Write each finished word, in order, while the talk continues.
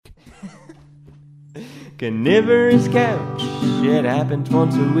Carnivorous couch, it happens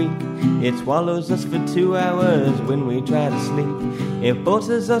once a week. It swallows us for 2 hours when we try to sleep. It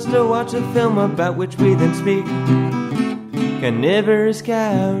forces us to watch a film about which we then speak. Carnivorous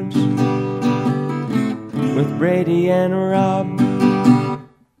couch with Brady and Rob.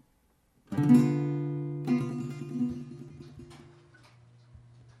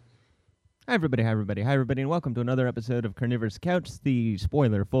 Hi everybody, and welcome to another episode of Carnivorous Couch, the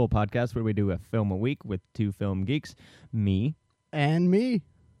spoiler-full podcast where we do a film a week with two film geeks. Me. And me.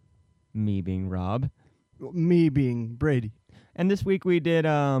 Me being Rob. Me being Brady. And this week we did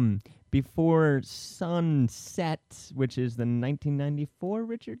Before Sunset, which is the 1994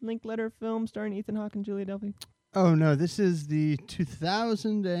 Richard Linklater film starring Ethan Hawke and Julia Delpy. Oh, no, this is the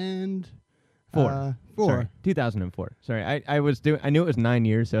 2004. Sorry, 2004. Sorry, I knew it was 9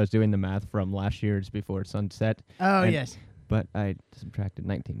 years, so I was doing the math from last year's Before Sunset. Oh, yes. But I subtracted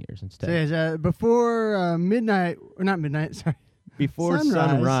 19 years instead. So yes, before midnight, or not midnight, sorry. Before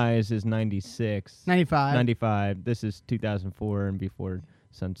Sunrise is 96. 95. 95. This is 2004, and Before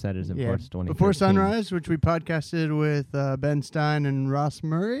Sunset is, of course, 2013. Before Sunrise, which we podcasted with Ben Stein and Ross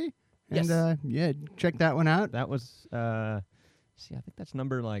Murray. And, yes. Check that one out. That was, I think that's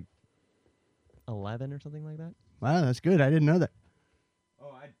number, 11 or something like that. Wow, that's good. I didn't know that.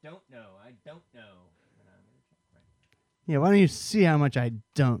 Oh, I don't know. Yeah, why don't you see how much I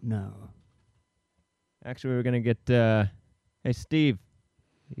don't know? Actually, we're going to get, hey, Steve,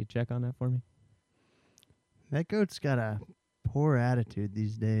 can you check on that for me? That goat's got a poor attitude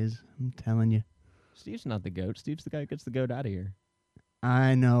these days, I'm telling you. Steve's not the goat. Steve's the guy who gets the goat out of here.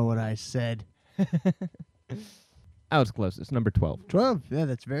 I know what I said. I was close. It's number 12. 12? Yeah,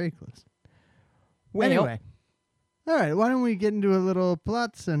 that's very close. Well, anyway. All right, why don't we get into a little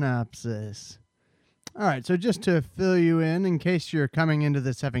plot synopsis? All right, so just to fill you in case you're coming into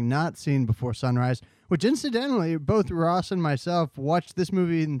this having not seen Before Sunrise, which incidentally, both Ross and myself watched this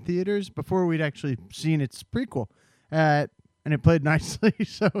movie in theaters before we'd actually seen its prequel. And it played nicely,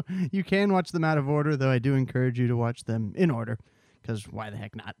 so you can watch them out of order, though I do encourage you to watch them in order, because why the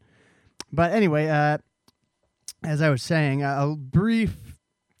heck not? But anyway, as I was saying, a brief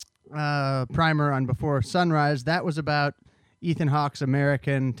primer on Before Sunrise. That was about Ethan Hawke's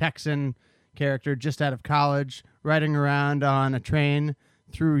American Texan character just out of college, riding around on a train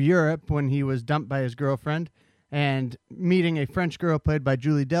through Europe when he was dumped by his girlfriend, and meeting a French girl played by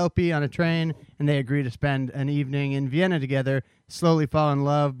Julie Delpy on a train, and they agree to spend an evening in Vienna together, slowly fall in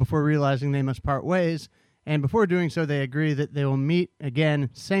love before realizing they must part ways, and before doing so, they agree that they will meet again,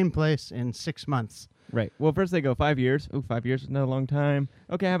 same place, in 6 months. Right. Well, first they go 5 years. Oh, 5 years is not a long time.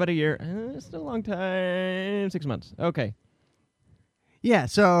 Okay, how about a year? It's still a long time. 6 months. Okay. Yeah,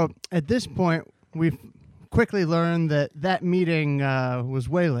 so at this point, we've quickly learned that meeting was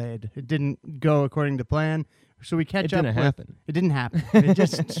waylaid. It didn't go according to plan. So we catch up. It didn't happen. It didn't happen. It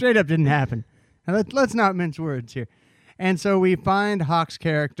just straight up didn't happen. Now let's not mince words here. And so we find Hawke's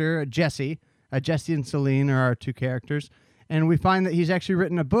character, Jesse. Jesse and Celine are our two characters. And we find that he's actually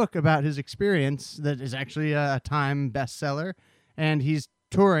written a book about his experience that is actually a Time bestseller. And he's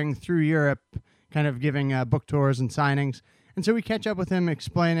touring through Europe, kind of giving book tours and signings. And so we catch up with him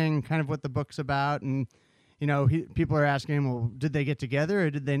explaining kind of what the book's about. And, people are asking him, well, did they get together or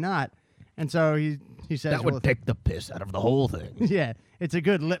did they not? And so he says... That would take the piss out of the whole thing. Yeah, it's a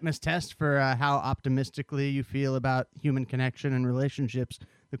good litmus test for how optimistically you feel about human connection and relationships,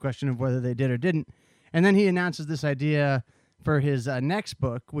 the question of whether they did or didn't. And then he announces this idea for his next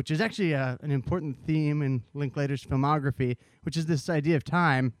book, which is actually an important theme in Linklater's filmography, which is this idea of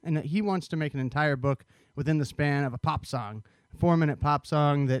time. And that he wants to make an entire book within the span of a pop song, a 4-minute pop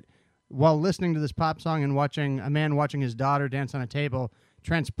song that, while listening to this pop song and watching a man watching his daughter dance on a table,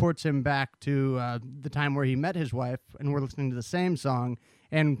 transports him back to the time where he met his wife, and we're listening to the same song,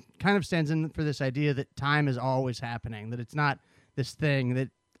 and kind of stands in for this idea that time is always happening, that it's not this thing that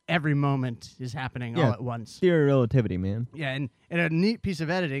every moment is happening all at once. Theory of relativity, man. Yeah, and a neat piece of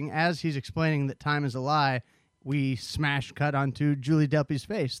editing, as he's explaining that time is a lie, we smash cut onto Julie Delpy's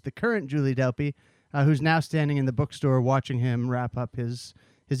face, the current Julie Delpy, who's now standing in the bookstore watching him wrap up his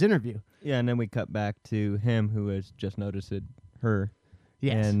interview. Yeah, and then we cut back to him who has just noticed her.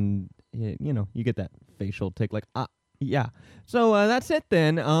 Yes. And, you get that facial tick yeah. So that's it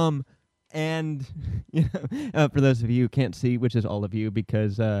then. And for those of you who can't see, which is all of you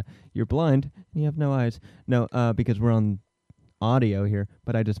because you're blind and you have no eyes. No, because we're on audio here,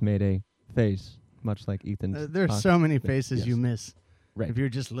 but I just made a face, much like Ethan's. There's so many faces you miss if you're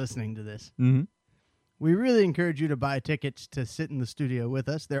just listening to this. Mm-hmm. We really encourage you to buy tickets to sit in the studio with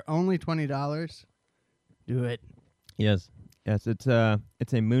us. They're only $20. Do it. Yes. Yes, it's a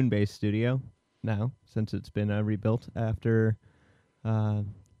Moonbase studio. now since it's been rebuilt after, the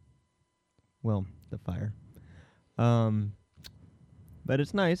fire. But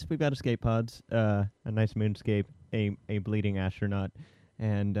it's nice. We've got escape pods, a nice moonscape, a bleeding astronaut,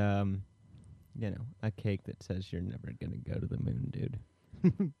 and a cake that says you're never gonna go to the moon, dude.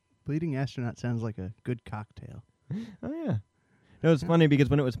 Bleeding astronaut sounds like a good cocktail. Oh yeah. No, it's funny because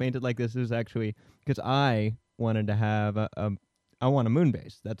when it was painted like this, it was actually because I wanted to have I want a moon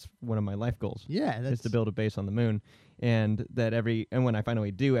base. That's one of my life goals. Yeah, Is that's to build a base on the moon, and when I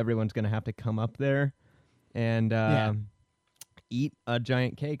finally do, everyone's gonna have to come up there and eat a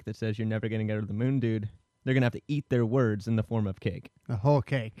giant cake that says you're never gonna go to the moon, dude. They're gonna have to eat their words in the form of cake. a whole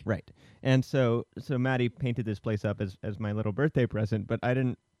cake. Right. And so Maddie painted this place up as my little birthday present, but I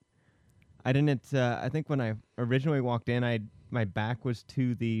didn't. I think when I originally walked in, my back was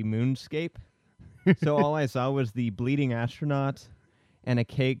to the moonscape, so all I saw was the bleeding astronaut and a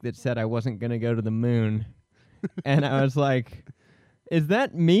cake that said I wasn't gonna go to the moon, and I was like, "Is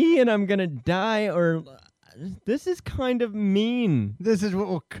that me? And I'm gonna die, or this is kind of mean." This is what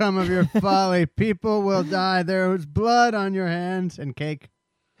will come of your folly. People will die. There was blood on your hands and cake.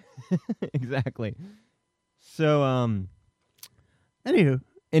 Exactly. So Anywho,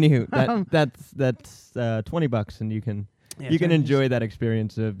 that's $20, and you can enjoy that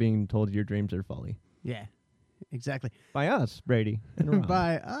experience of being told your dreams are folly. Yeah, exactly. By us, Brady. And Rob.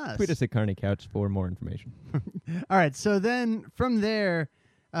 By us. Tweet us at Carney Couch for more information. All right. So then from there,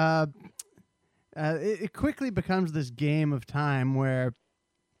 it quickly becomes this game of time where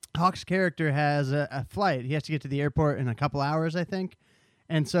Hawk's character has a flight. He has to get to the airport in a couple hours, I think.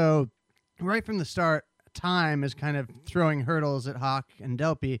 And so right from the start, time is kind of throwing hurdles at Hawk and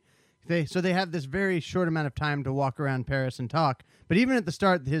Delpy. They have this very short amount of time to walk around Paris and talk. But even at the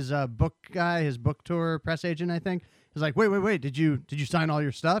start, his book tour press agent, I think, is like, wait, did you sign all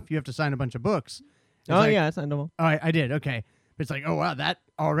your stuff? You have to sign a bunch of books. Yeah, I signed them all. Oh, I did. Okay. But it's like, oh, wow, that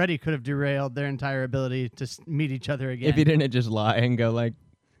already could have derailed their entire ability to meet each other again. If he didn't just lie and go like...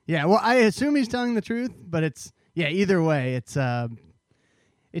 Yeah, well, I assume he's telling the truth, but either way,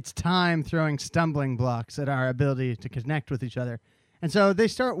 it's time throwing stumbling blocks at our ability to connect with each other. And so they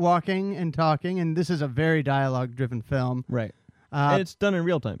start walking and talking, and this is a very dialogue-driven film. Right. And it's done in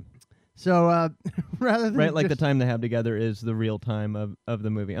real time. So rather than right, like the time they have together is the real time of the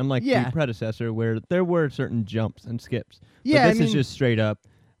movie. Unlike the predecessor, where there were certain jumps and skips. Yeah, but this is just straight up.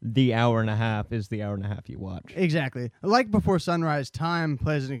 The hour and a half is the hour and a half you watch. Exactly. Like Before Sunrise, time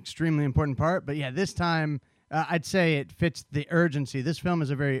plays an extremely important part. But yeah, this time, I'd say it fits the urgency. This film is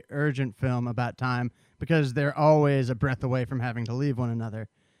a very urgent film about time because they're always a breath away from having to leave one another.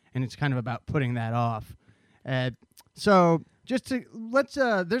 And it's kind of about putting that off. So just to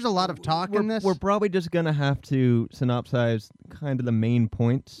there's a lot of talk in this. We're probably just going to have to synopsize kind of the main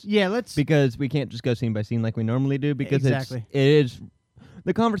points. Yeah, because we can't just go scene by scene like we normally do because exactly. it is...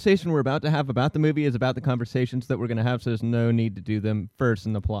 The conversation we're about to have about the movie is about the conversations that we're going to have, so there's no need to do them first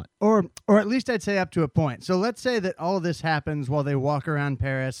in the plot. Or at least I'd say up to a point. So let's say that all of this happens while they walk around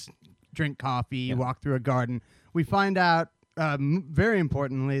Paris, drink coffee, walk through a garden. We find out, very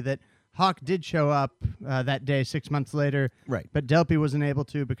importantly, that Hawk did show up that day 6 months later. Right. But Delpy wasn't able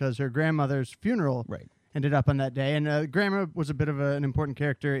to because her grandmother's funeral ended up on that day. And Grandma was a bit of an important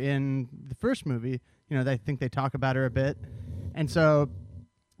character in the first movie. You know, I think they talk about her a bit. And so...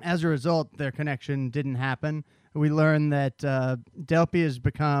 as a result, their connection didn't happen. We learn that Delpy has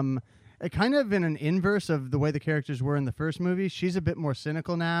become kind of in an inverse of the way the characters were in the first movie. She's a bit more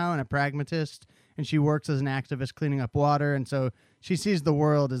cynical now and a pragmatist, and she works as an activist cleaning up water, and so she sees the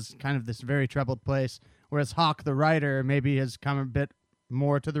world as kind of this very troubled place, whereas Hawk, the writer, maybe has come a bit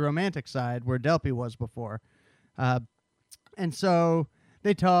more to the romantic side, where Delpy was before. And so...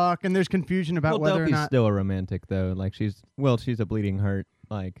 they talk, and there's confusion about whether Delpy's or not... still a romantic, though. Like, she's a bleeding heart.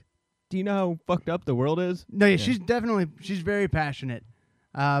 Like, do you know how fucked up the world is? No, yeah. She's very passionate,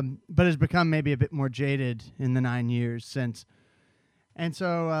 but has become maybe a bit more jaded in the 9 years since. And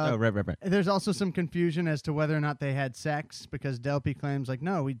so right. There's also some confusion as to whether or not they had sex, because Delpy claims, like,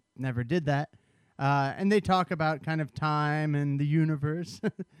 no, we never did that. And they talk about kind of time and the universe.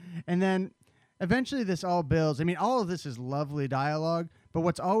 And then eventually this all builds. I mean, all of this is lovely dialogue, but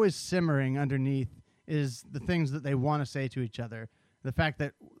what's always simmering underneath is the things that they want to say to each other. The fact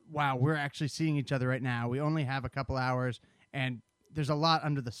that, wow, we're actually seeing each other right now. We only have a couple hours, and there's a lot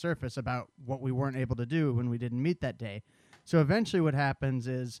under the surface about what we weren't able to do when we didn't meet that day. So eventually what happens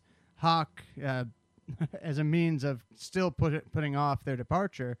is Hawk, as a means of still putting off their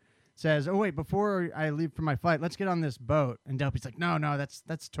departure, says, oh, wait, before I leave for my flight, let's get on this boat. And Delpy's like, no,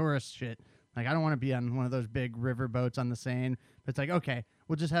 that's tourist shit. Like, I don't want to be on one of those big river boats on the Seine. But it's like, okay,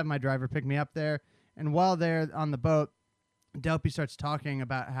 we'll just have my driver pick me up there. And while they're on the boat, Delpy starts talking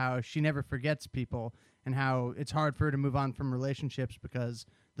about how she never forgets people and how it's hard for her to move on from relationships because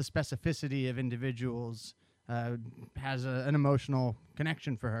the specificity of individuals has an emotional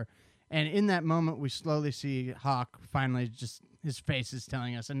connection for her. And in that moment, we slowly see Hawk finally just, his face is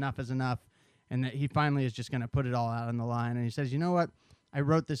telling us enough is enough, and that he finally is just going to put it all out on the line. And he says, you know what? I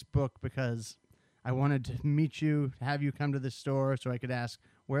wrote this book because I wanted to meet you, have you come to this store so I could ask,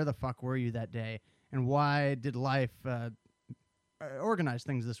 where the fuck were you that day? And why did life organize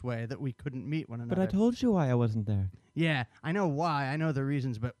things this way that we couldn't meet one another? But I told you why I wasn't there. Yeah, I know why. I know the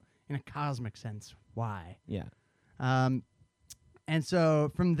reasons, but in a cosmic sense, why? Yeah. And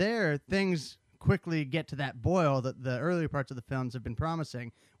so from there, things quickly get to that boil that the earlier parts of the films have been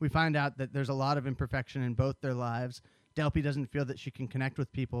promising. We find out that there's a lot of imperfection in both their lives. Delpy doesn't feel that she can connect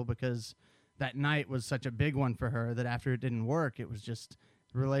with people because that night was such a big one for her that after it didn't work, it was just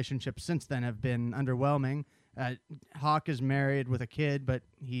relationships since then have been underwhelming. Hawk is married with a kid, but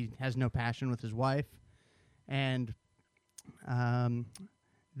he has no passion with his wife. And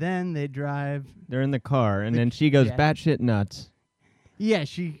then they drive. They're in the car, and then she goes yeah. batshit nuts. Yeah,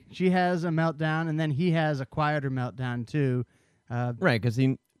 she has a meltdown, and then he has a quieter meltdown too. Right, because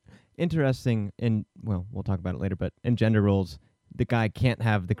interesting in, well, we'll talk about it later, but in gender roles, the guy can't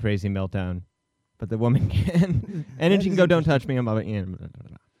have the crazy meltdown, but the woman can. And then she can go, don't touch me. I'm about,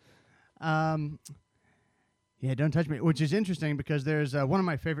 yeah, don't touch me, which is interesting because there's one of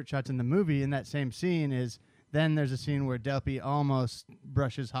my favorite shots in the movie in that same scene is then there's a scene where Delpy almost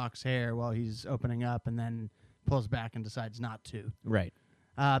brushes Hawk's hair while he's opening up and then pulls back and decides not to. Right.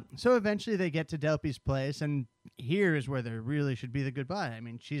 So eventually they get to Delpy's place, and here is where there really should be the goodbye. I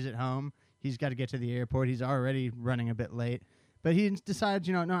mean, she's at home. He's got to get to the airport. He's already running a bit late. But he decides,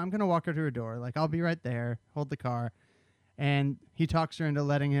 no, I'm going to walk her to her door. Like, I'll be right there, hold the car. And he talks her into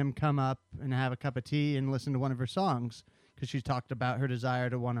letting him come up and have a cup of tea and listen to one of her songs because she's talked about her desire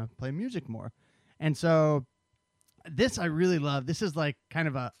to want to play music more. And so this I really love. This is like kind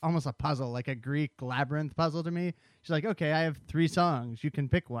of almost a puzzle, like a Greek labyrinth puzzle to me. She's like, okay, I have 3 songs. You can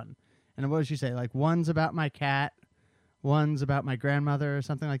pick one. And what does she say? Like, one's about my cat, one's about my grandmother or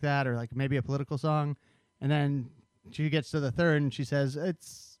something like that, or like maybe a political song. And then she gets to the third and she says,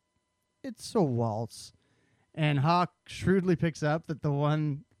 it's a waltz. And Hawk shrewdly picks up that the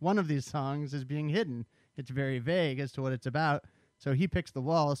one of these songs is being hidden. It's very vague as to what it's about. So he picks the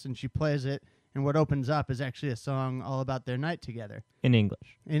waltz and she plays it. And what opens up is actually a song all about their night together. In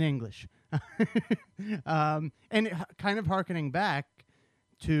English. In English. And kind of hearkening back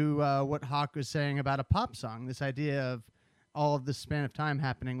to what Hawk was saying about a pop song, this idea of all of this span of time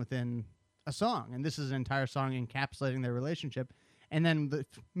happening within a song. And this is an entire song encapsulating their relationship. And then the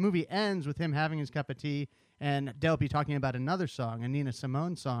movie ends with him having his cup of tea and Delpy talking about another song, a Nina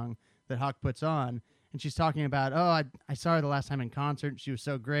Simone song that Hawk puts on. And she's talking about, I saw her the last time in concert. She was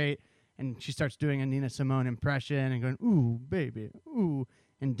so great. And she starts doing a Nina Simone impression and going, ooh, baby, ooh,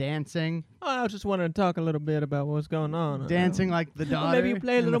 and dancing. I just wanted to talk a little bit about what's going on. Dancing like the daughter. Maybe you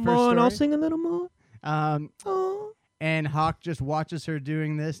play a little more and I'll sing a little more. And Hawk just watches her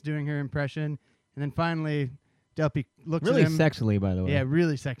doing her impression. And then finally, Delpy looks really at him. Really sexily, by the way. Yeah,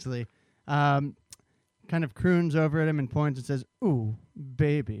 really sexily. Kind of croons over at him and points and says, ooh,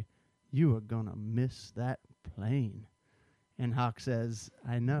 baby, you are going to miss that plane. And Hawk says,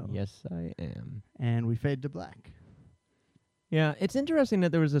 I know. Yes, I am. And we fade to black. Yeah, it's interesting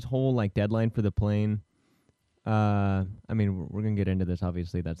that there was this whole deadline for the plane. I mean, we're going to get into this.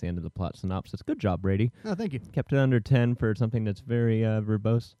 Obviously, that's the end of the plot synopsis. Good job, Brady. Oh, thank you. Kept it under 10 for something that's very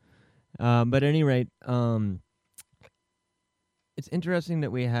verbose. But at any rate, it's interesting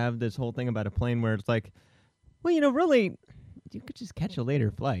that we have this whole thing about a plane where it's like, well, really, you could just catch a later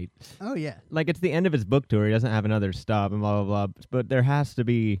flight. Oh, yeah. Like, it's the end of his book tour. He doesn't have another stop and blah, blah, blah. But there has to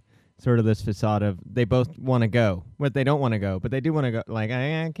be sort of this facade of they both want to go, but they don't want to go, but they do want to go. Like,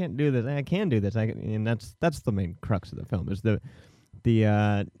 I can't do this. I can do this. And that's the main crux of the film is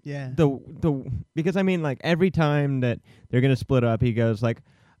because I mean, every time that they're going to split up, he goes like,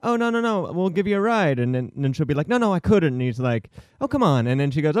 oh, no, we'll give you a ride. And then she'll be like, no, I couldn't. And he's like, oh, come on. And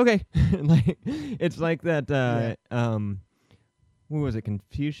then she goes, okay. It's like that, who was it,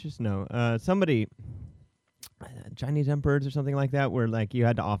 Confucius? No, somebody, Chinese emperors or something like that, where you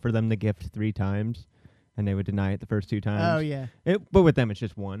had to offer them the gift 3 times, and they would deny it the first 2 times. Oh, yeah. But with them, it's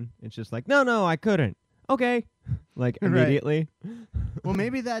just one. It's just like, no, I couldn't. Okay. Immediately. Well,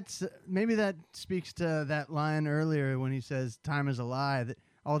 maybe that speaks to that line earlier when he says time is a lie, that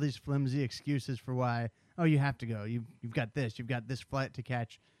all these flimsy excuses for why, you have to go. You've got this flight to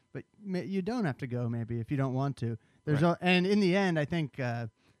catch. but you don't have to go maybe if you don't want to. And in the end, I think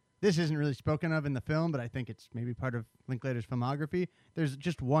this isn't really spoken of in the film, but I think it's maybe part of Linklater's filmography. There's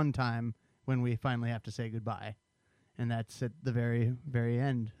just one time when we finally have to say goodbye, and that's at the very, very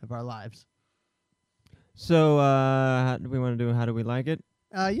end of our lives. So, how do we want to do? How do we like it?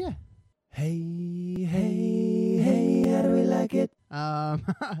 Yeah. Hey, hey, hey, how do we like it?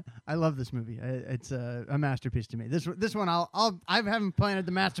 I love this movie. It's a masterpiece to me. This one, I haven't planted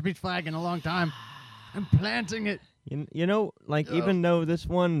the masterpiece flag in a long time. I'm planting it. You know, like even though this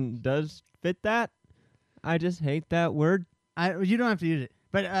one does fit that, I just hate that word. You don't have to use it,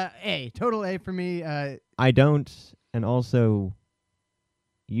 but total A for me. I don't, and also,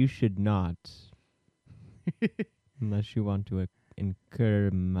 you should not, unless you want to incur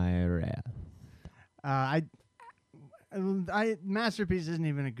my wrath. Masterpiece isn't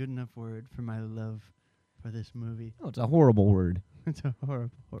even a good enough word for my love for this movie. Oh, it's a horrible word. It's a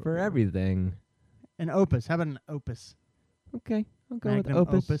horrible For word. everything. An opus. How about an opus? Okay, I'll go Magnum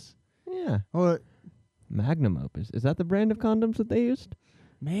with opus. Yeah. Or Magnum Opus. Is that the brand of condoms that they used?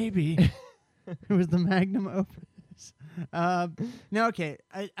 maybe it was the Magnum opus. No, okay.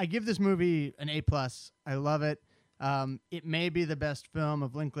 I give this movie an A+. I love it. It may be the best film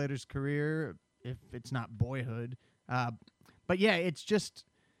of Linklater's career, if it's not Boyhood. But yeah, it's just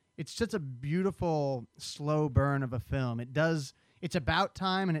a beautiful slow burn of a film. It's about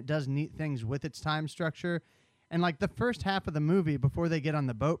time, and it does neat things with its time structure. And like the first half of the movie, before they get on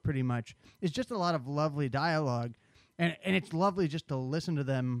the boat pretty much, is just a lot of lovely dialogue. And it's lovely just to listen to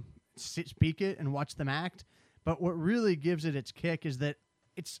them speak it and watch them act. But what really gives it its kick is that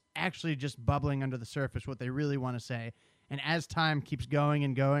it's actually just bubbling under the surface what they really want to say. And as time keeps going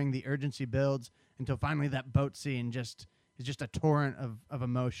and going, the urgency builds until finally that boat scene is just a torrent of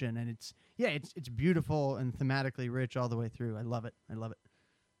emotion. And it's beautiful and thematically rich all the way through. I love it.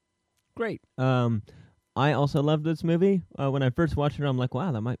 Great. I also love this movie. When I first watched it, I'm like,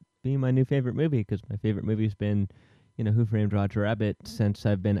 wow, that might be my new favorite movie, because my favorite movie's been, Who Framed Roger Rabbit, since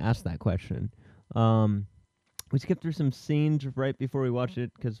I've been asked that question. We skipped through some scenes right before we watched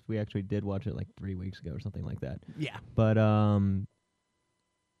it, because we actually did watch it like 3 weeks ago or something like that. Yeah. But I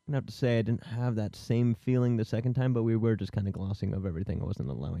have to say I didn't have that same feeling the second time, but we were just kind of glossing over everything. I wasn't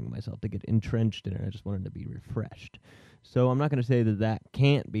allowing myself to get entrenched in it. I just wanted to be refreshed. So I'm not going to say that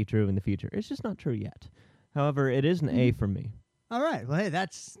can't be true in the future. It's just not true yet. However, it is an A for me. All right. Well, hey,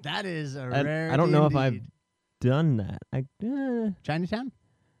 that is a rare. I don't know if I've done that. Chinatown?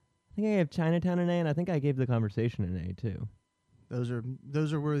 I think I gave Chinatown an A, and I think I gave The Conversation an A too. Those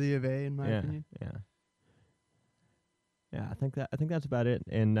are worthy of A in my opinion. Yeah, I think that's about it.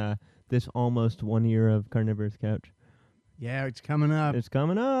 And this almost 1 year of Carnivorous Couch. Yeah, it's coming up. It's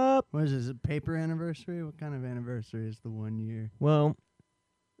coming up. What is it, paper anniversary? What kind of anniversary is the 1 year? Well,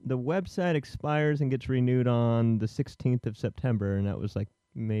 the website expires and gets renewed on the 16th of September, and that was like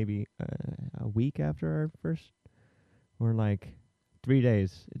maybe a week after our first, or like 3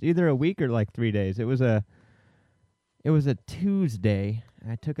 days. It's either a week or like 3 days. It was a Tuesday.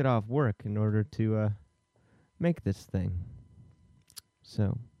 I took it off work in order to make this thing.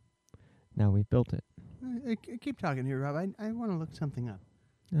 So now we built it. Keep talking here, Rob. I want to look something up.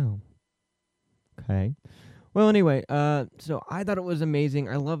 Oh. Okay. Well, anyway, so I thought it was amazing.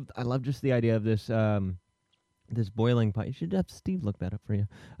 I love just the idea of this this boiling pot. You should have Steve look that up for you.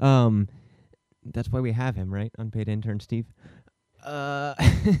 That's why we have him, right? Unpaid intern Steve.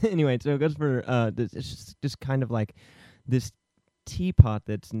 Anyway, so it goes for it's just kind of like this teapot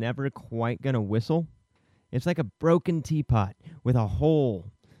that's never quite gonna whistle. It's like a broken teapot with a hole,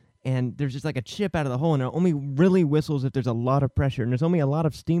 and there's just like a chip out of the hole, and it only really whistles if there's a lot of pressure, and there's only a lot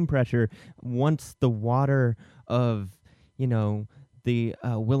of steam pressure once the water of, the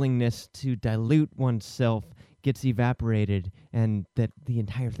willingness to dilute oneself gets evaporated, and that the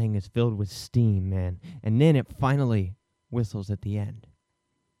entire thing is filled with steam, man. And then it finally whistles at the end.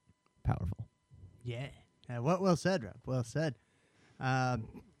 Powerful. Yeah. Well said, Rob. Well said.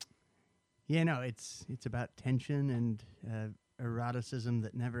 It's about tension and eroticism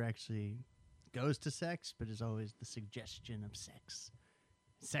that never actually goes to sex, but is always the suggestion of sex.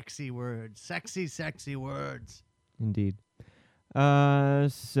 Sexy words. Sexy words. Indeed.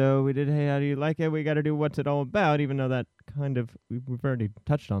 So we did, hey, how do you like it? We got to do what's it all about, even though that kind of, we've already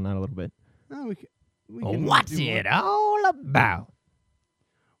touched on that a little bit. Oh, we can what's it all about?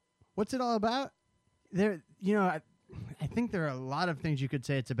 What's it all about? I think there are a lot of things you could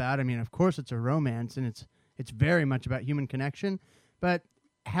say it's about. I mean, of course, it's a romance, and it's very much about human connection. But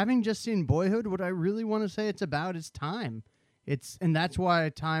having just seen Boyhood, what I really want to say it's about is time. And that's why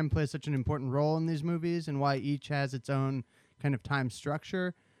time plays such an important role in these movies, and why each has its own kind of time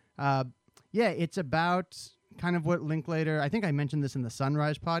structure. Yeah, it's about kind of what Linklater, I think I mentioned this in the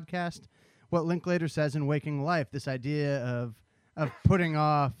Sunrise podcast, what Linklater says in Waking Life, this idea of putting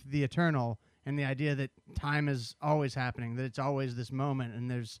off the eternal and the idea that time is always happening, that it's always this moment,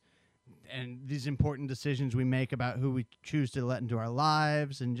 and these important decisions we make about who we choose to let into our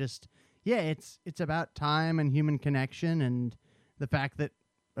lives, and just, yeah, it's about time and human connection and the fact that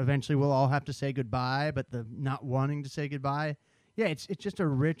eventually we'll all have to say goodbye, but the not wanting to say goodbye. Yeah, it's just a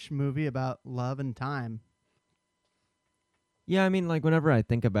rich movie about love and time. Yeah, I mean, like, whenever I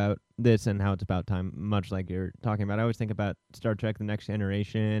think about this and how it's about time, much like you're talking about, I always think about Star Trek: The Next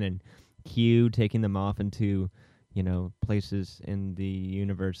Generation and Q taking them off into, places in the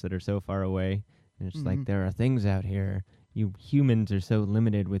universe that are so far away. And it's like, there are things out here. You humans are so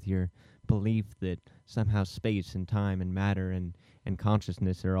limited with your belief that somehow space and time and matter and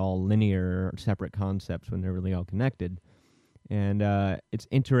consciousness are all linear or separate concepts when they're really all connected. And it's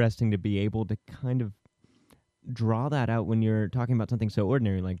interesting to be able to kind of draw that out when you're talking about something so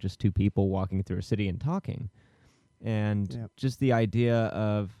ordinary, like just two people walking through a city and talking. And just the idea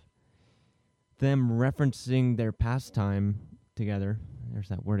of them referencing their pastime together, there's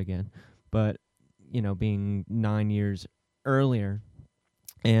that word again, but, being 9 years earlier,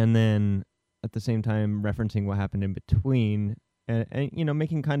 and then at the same time referencing what happened in between, and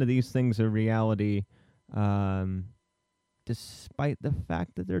making kind of these things a reality, despite the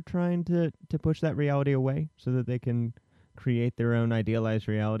fact that they're trying to push that reality away so that they can create their own idealized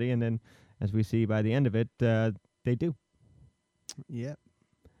reality. And then, as we see by the end of it, they do. Yep.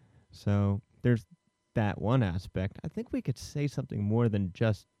 So there's that one aspect. I think we could say something more than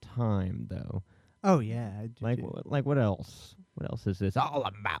just time, though. Oh, yeah. Like what else? What else is this all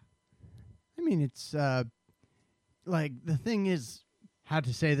about? I mean, it's, like, the thing is how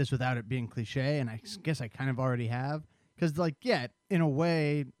to say this without it being cliche, and I guess I kind of already have. Because, like, yeah, in a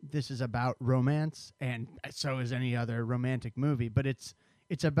way, this is about romance, and so is any other romantic movie. But it's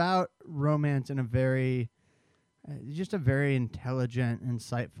about romance in a very, just a very intelligent,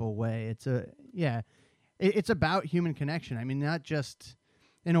 insightful way. It's about human connection. I mean, not just,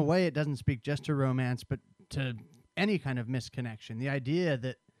 in a way, it doesn't speak just to romance, but to any kind of misconnection. The idea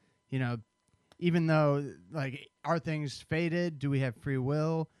that, even though, like, are things fated? Do we have free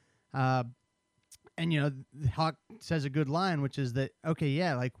will? And, Hawk says a good line, which is that, okay,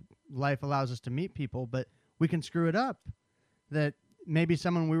 yeah, like, life allows us to meet people, but we can screw it up. That maybe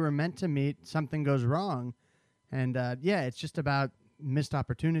someone we were meant to meet, something goes wrong. And, it's just about missed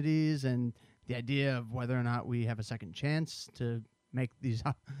opportunities and the idea of whether or not we have a second chance to make these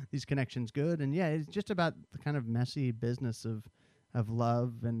connections good. And, yeah, it's just about the kind of messy business of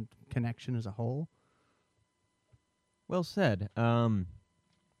love and connection as a whole. Well said.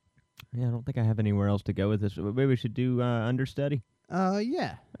 Yeah, I don't think I have anywhere else to go with this. Maybe we should do understudy.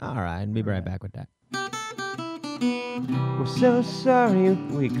 Yeah. All right, be right back with that. We're so sorry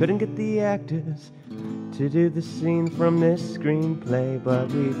we couldn't get the actors to do the scene from this screenplay,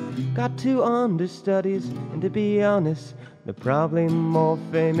 but we've got two understudies, and to be honest, they're probably more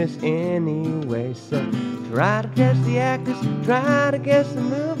famous anyway. So try to guess the actors, try to guess the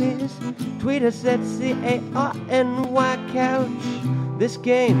movies. Tweet us at CARNY Couch. This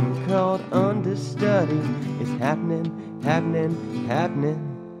game called Understudy is happening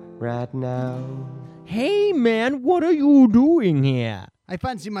right now. Hey man, what are you doing here? I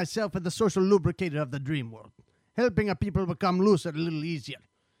fancy myself as the social lubricator of the dream world, helping a people become lucid a little easier.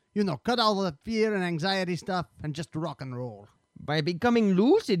 Cut all the fear and anxiety stuff and just rock and roll. By becoming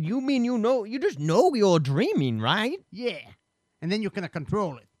lucid, you mean you just know you're dreaming, right? Yeah, and then you can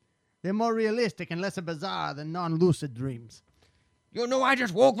control it. They're more realistic and less bizarre than non-lucid dreams. I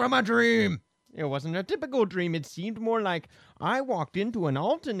just woke from a dream. It wasn't a typical dream. It seemed more like I walked into an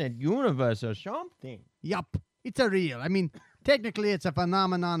alternate universe or something. Yup, it's a real. I mean, technically it's a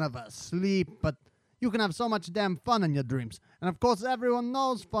phenomenon of sleep, but you can have so much damn fun in your dreams. And of course, everyone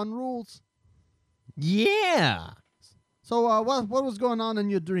knows fun rules. Yeah. So, what was going on in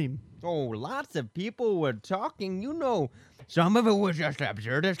your dream? Oh, lots of people were talking. Some of it was just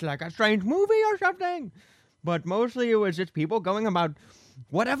absurdist, like a strange movie or something. But mostly it was just people going about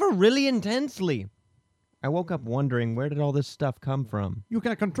whatever really intensely. I woke up wondering, where did all this stuff come from? You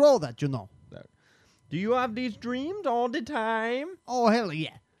can control that, Do you have these dreams all the time? Oh, hell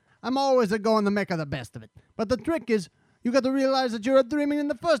yeah. I'm always going to make the best of it. But the trick is, you got to realize that you're dreaming in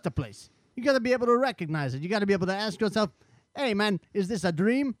the first place. You got to be able to recognize it. You got to be able to ask yourself, hey, man, is this a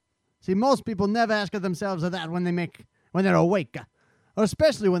dream? See, most people never ask themselves that when they're awake, or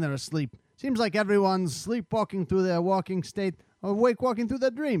especially when they're asleep. Seems like everyone's sleepwalking through their walking state or wake walking through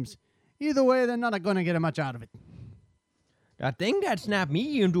their dreams. Either way, they're not going to get much out of it. The thing that snapped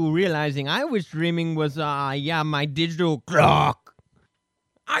me into realizing I was dreaming was, my digital clock.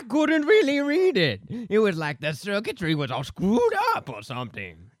 I couldn't really read it. It was like the circuitry was all screwed up or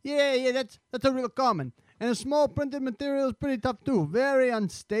something. Yeah, that's a real common. And the small printed material is pretty tough too, very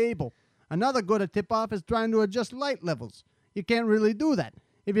unstable. Another good tip-off is trying to adjust light levels. You can't really do that.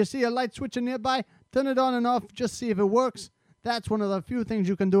 If you see a light switcher nearby, turn it on and off, just see if it works. That's one of the few things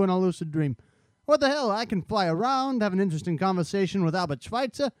you can do in a lucid dream. What the hell, I can fly around, have an interesting conversation with Albert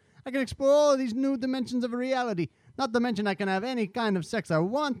Schweitzer. I can explore all of these new dimensions of reality. Not to mention I can have any kind of sex I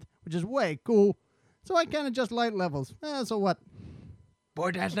want, which is way cool. So I can adjust light levels. So what?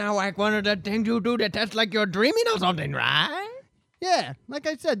 Boy, that's not like one of the things you do to test like you're dreaming or something, right? Yeah, like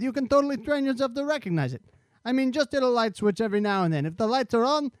I said, you can totally train yourself to recognize it. I mean, just hit a light switch every now and then. If the lights are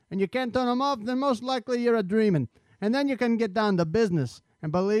on and you can't turn them off, then most likely you're a dreaming. And then you can get down to business.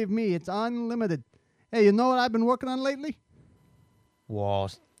 And believe me, it's unlimited. Hey, you know what I've been working on lately?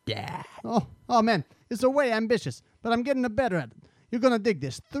 What's that? Oh man, it's a way ambitious, but I'm getting better at it. You're gonna dig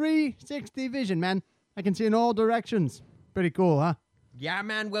this 360 vision, man. I can see in all directions. Pretty cool, huh? Yeah,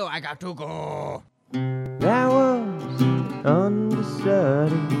 man, well, I got to go. That was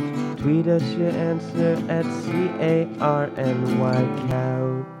Understudy. Tweet us your answer at CARNY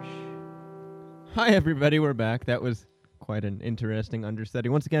Couch. Hi, everybody. We're back. That was quite an interesting understudy.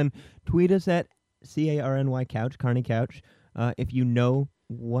 Once again, tweet us at CARNY Couch, Carney Couch, if you know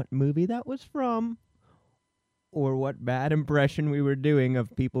what movie that was from or what bad impression we were doing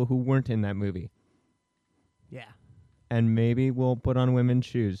of people who weren't in that movie. Yeah. And maybe we'll put on women's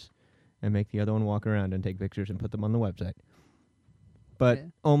shoes and make the other one walk around and take pictures and put them on the website. But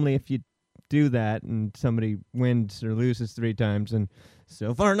only if you do that and somebody wins or loses 3 times. And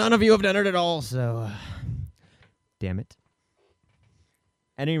so far, none of you have done it at all, so damn it.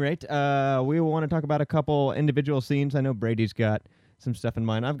 At any rate, we want to talk about a couple individual scenes. I know Brady's got some stuff in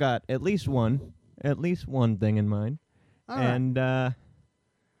mind. I've got at least one thing in mind. All right. And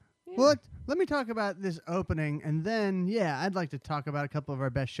Well, let me talk about this opening, and then, I'd like to talk about a couple of our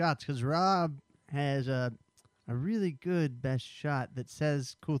best shots, because Rob has a really good best shot that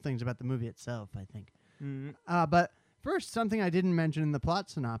says cool things about the movie itself, I think. But first, something I didn't mention in the plot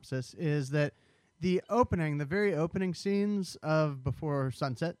synopsis is that the very opening scenes of Before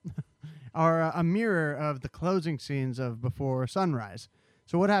Sunset are a mirror of the closing scenes of Before Sunrise.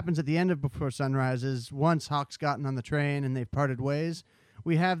 So what happens at the end of Before Sunrise is once Hawk's gotten on the train and they've parted ways,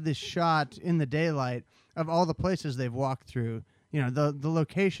 we have this shot in the daylight of all the places they've walked through, the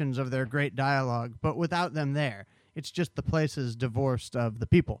locations of their great dialogue, but without them there. It's just the places divorced of the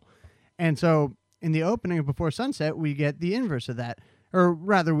people. And so in the opening of Before Sunset, we get the inverse of that. Or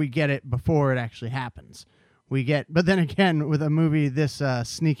rather, we get it before it actually happens. But then again, with a movie this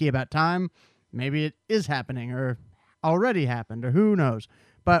sneaky about time, maybe it is happening or already happened or who knows.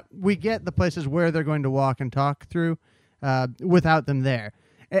 But we get the places where they're going to walk and talk through without them there.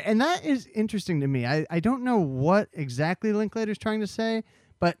 And that is interesting to me. I don't know what exactly Linklater's trying to say,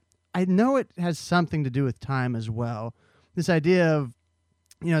 but I know it has something to do with time as well. This idea of,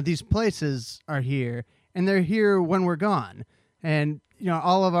 these places are here, and they're here when we're gone. And,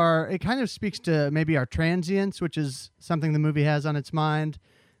 all of it kind of speaks to maybe our transience, which is something the movie has on its mind.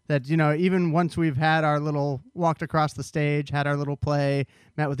 That, even once we've had our little walked across the stage, had our little play,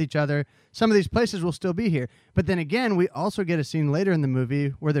 met with each other, some of these places will still be here. But then again, we also get a scene later in the movie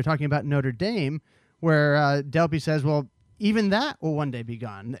where they're talking about Notre Dame, where Delpy says, well, even that will one day be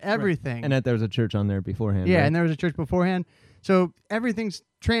gone. Everything. Right. And that there was a church on there beforehand. Yeah, right? and there was a church beforehand. So everything's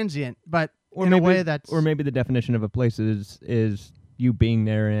transient, but in a way that's... Or maybe the definition of a place is you being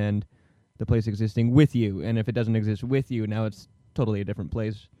there and the place existing with you. And if it doesn't exist with you, now it's totally a different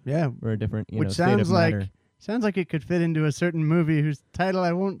place. Yeah. Or a different, which state of matter. Sounds like it could fit into a certain movie whose title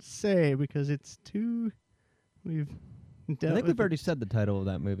I won't say because it's too... I think we've already said the title of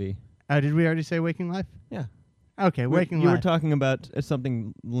that movie. Did we already say Waking Life? Yeah. Okay, Waking Life. You were talking about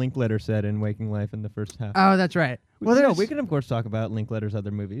something Linklater said in Waking Life in the first half. Oh, that's right. We can, of course, talk about Linklater's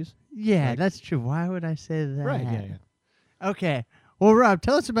other movies. Yeah, that's true. Why would I say that? Right, yeah. Okay. Well, Rob,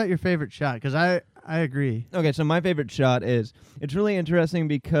 tell us about your favorite shot, because I agree. Okay, so my favorite shot is, it's really interesting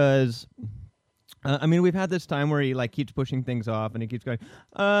because... we've had this time where he keeps pushing things off, and he keeps going,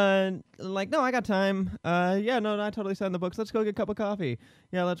 no, I got time. No, I totally signed the books. Let's go get a cup of coffee.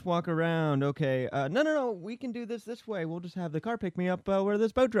 Yeah, let's walk around. Okay. No, we can do this way. We'll just have the car pick me up where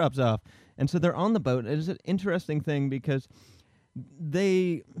this boat drops off. And so they're on the boat. It is an interesting thing because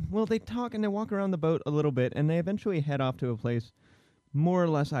they talk and they walk around the boat a little bit, and they eventually head off to a place more or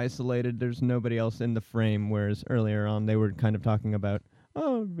less isolated. There's nobody else in the frame, whereas earlier on they were kind of talking about,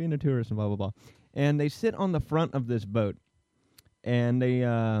 being a tourist and blah, blah, blah. And they sit on the front of this boat, and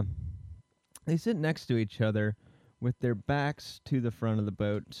they sit next to each other with their backs to the front of the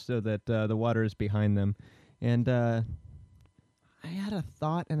boat so that the water is behind them. And I had a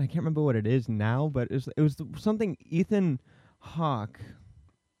thought, and I can't remember what it is now, but it was something Ethan Hawke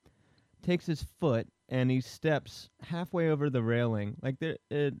takes his foot and he steps halfway over the railing, like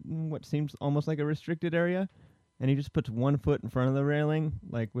what seems almost like a restricted area, and he just puts one foot in front of the railing,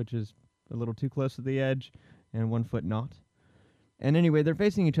 like which is a little too close to the edge, and one foot not. And anyway, they're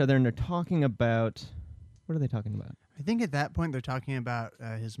facing each other and they're talking about, what are they talking about? I think at that point they're talking about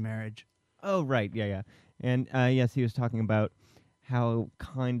his marriage. Oh, right, yeah. And yes, he was talking about how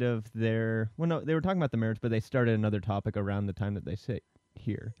kind of they were talking about the marriage, but they started another topic around the time that they sit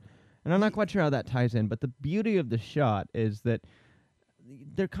here. And I'm not quite sure how that ties in, but the beauty of the shot is that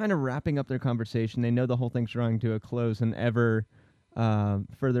they're kind of wrapping up their conversation. They know the whole thing's drawing to a close, and ever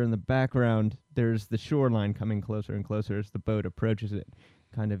further in the background, there's the shoreline coming closer and closer as the boat approaches it,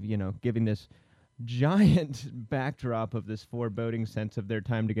 kind of, giving this giant backdrop of this foreboding sense of their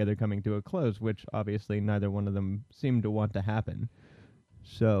time together coming to a close, which obviously neither one of them seemed to want to happen.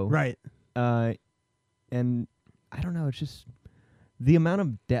 So, Right. And I don't know, it's just the amount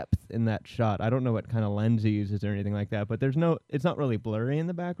of depth in that shot. I don't know what kind of lens he uses or anything like that, but it's not really blurry in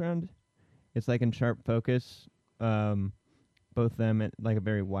the background. It's like in sharp focus, both them at like a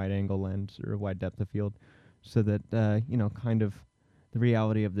very wide angle lens or a wide depth of field, so that, kind of the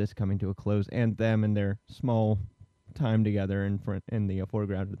reality of this coming to a close and them and their small time together in the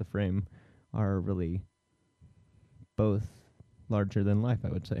foreground of the frame are really both larger than life, I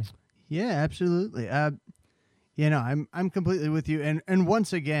would say. Yeah, absolutely. I'm completely with you. And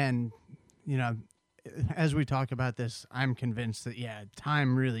once again, as we talk about this, I'm convinced that,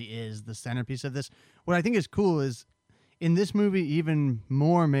 time really is the centerpiece of this. What I think is cool is in this movie, even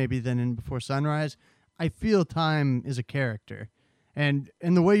more maybe than in Before Sunrise, I feel time is a character. And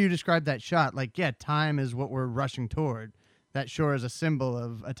the way you describe that shot, time is what we're rushing toward. That shore is a symbol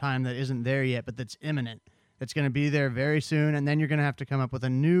of a time that isn't there yet, but that's imminent. That's going to be there very soon, and then you're going to have to come up with a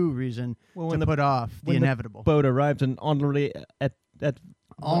new reason to put off the inevitable. Boat arrives in Henri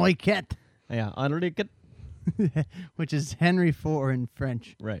Henriquet. Yeah, Henriquet. Which is Henry IV in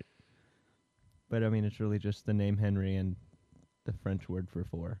French. Right. But I mean, it's really just the name Henry and the French word for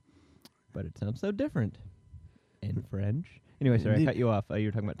four. But it sounds so different in French. Anyway, sorry, I cut you off. You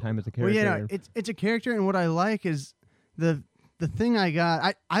were talking about time as a character. Well, it's a character, and what I like is the thing I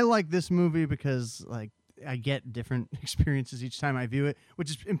got. I like this movie because I get different experiences each time I view it,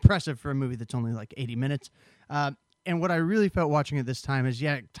 which is impressive for a movie that's only 80 minutes. And what I really felt watching it this time is,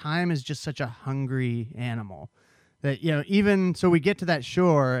 time is just such a hungry animal that, even so we get to that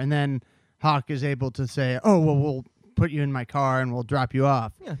shore and then Hawk is able to say, oh, well, we'll put you in my car and we'll drop you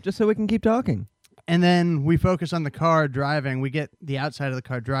off. Yeah, just so we can keep talking. And then we focus on the car driving. We get the outside of the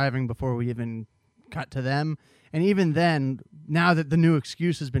car driving before we even cut to them. And even then, now that the new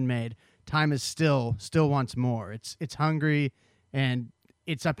excuse has been made, time is still wants more. It's hungry, and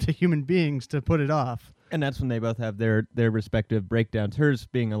it's up to human beings to put it off. And that's when they both have their respective breakdowns. Hers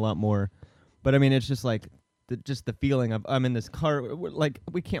being a lot more, but I mean, it's just the feeling of I'm in this car,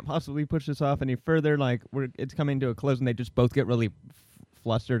 we can't possibly push this off any further. It's coming to a close, and they just both get really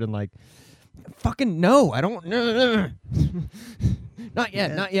flustered and fucking no, I don't. Not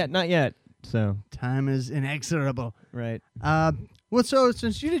yet. So time is inexorable. Right. Well, so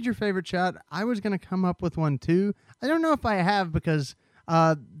since you did your favorite shot, I was going to come up with one too. I don't know if I have because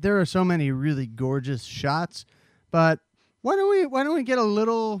there are so many really gorgeous shots, but why don't we get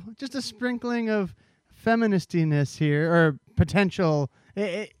just a sprinkling of feministiness here, or potential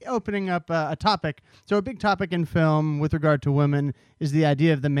opening up a topic. So a big topic in film with regard to women is the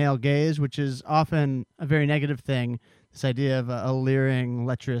idea of the male gaze, which is often a very negative thing. This idea of a leering,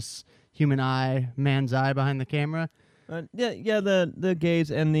 lecherous human eye, man's eye behind the camera. The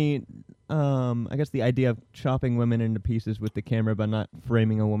gaze and the I guess the idea of chopping women into pieces with the camera, but not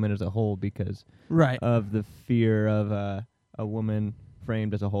framing a woman as a whole because of the fear of a woman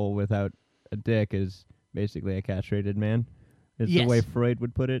framed as a whole without a dick is basically a castrated man. Is the way Freud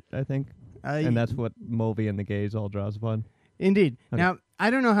would put it, I think. And that's what Mulvey and the gaze all draws upon. Indeed. Okay. Now,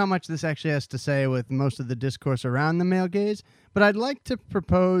 I don't know how much this actually has to say with most of the discourse around the male gaze, but I'd like to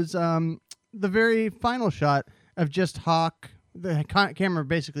propose the very final shot of just Hawk. The camera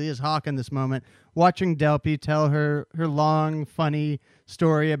basically is Hawk in this moment, watching Delpy tell her long, funny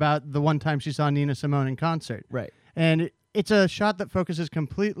story about the one time she saw Nina Simone in concert. Right. And it's a shot that focuses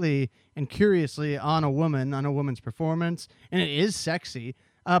completely and curiously on a woman's performance, and it is sexy,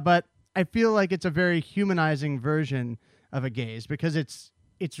 but I feel like it's a very humanizing version of a gaze because it's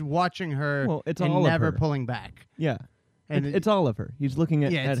watching her it's and all of never her. pulling back. Yeah. And It's all of her. He's looking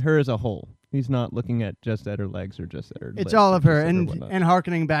at, Yeah, it's- her as a whole. He's not looking at just at her legs or just at her. it's legs all or of her, just at and whatnot. and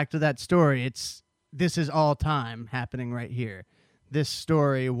harkening back to that story, this is all time happening right here. This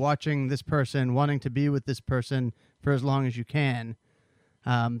story, watching this person, wanting to be with this person for as long as you can.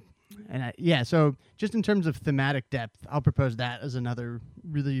 So just in terms of thematic depth, I'll propose that as another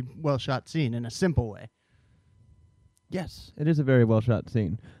really well shot scene in a simple way. Yes, it is a very well shot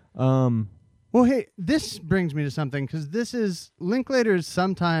scene. Well, hey, this brings me to something, because this is Linklater's,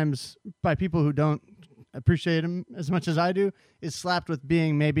 sometimes by people who don't appreciate him as much as I do, is slapped with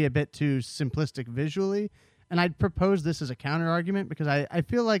being maybe a bit too simplistic visually. And I'd propose this as a counter argument, because I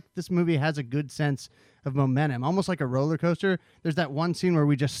feel like this movie has a good sense of momentum, almost like a roller coaster. There's that one scene where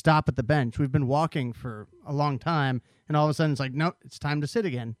we just stop at the bench. We've been walking for a long time, and all of a sudden it's like, nope, it's time to sit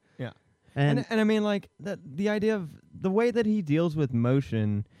again. Yeah. And And I mean, like the idea of the way that he deals with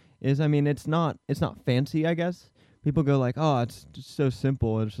motion is, I mean, it's not fancy, I guess. People go like, oh, it's just so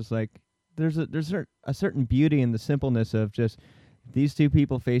simple. It's just like there's a certain beauty in the simpleness of just these two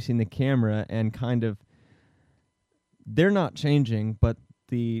people facing the camera, and kind of they're not changing, but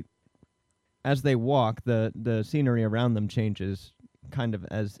as they walk, the scenery around them changes, kind of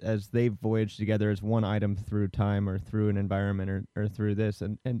as they voyage together as one item through time or through an environment or through this,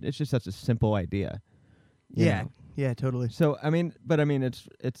 and it's just such a simple idea. you yeah, know? yeah, totally. So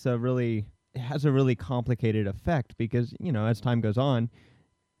it has a really complicated effect, because as time goes on,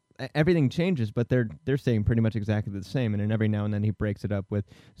 everything changes, but they're staying pretty much exactly the same. And then every now and then he breaks it up with,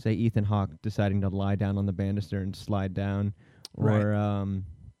 say, Ethan Hawke deciding to lie down on the banister and slide down, or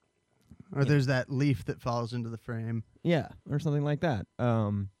Or there's that leaf that falls into the frame. yeah, or something like that.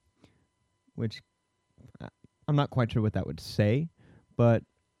 Which I'm not quite sure what that would say, but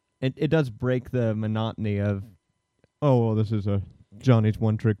it does break the monotony of, oh, well, this is a Johnny's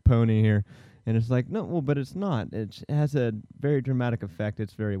one-trick pony here. And it's like, no, well, but it's not. It has a very dramatic effect.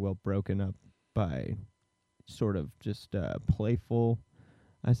 It's very well broken up by sort of just playful,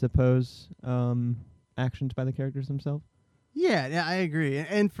 I suppose, actions by the characters themselves. Yeah, I agree.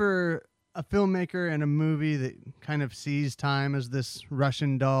 And for a filmmaker and a movie that kind of sees time as this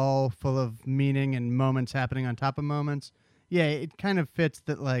Russian doll full of meaning and moments happening on top of moments, yeah, it kind of fits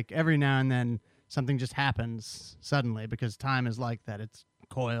that, like, every now and then something just happens suddenly, because time is like that. It's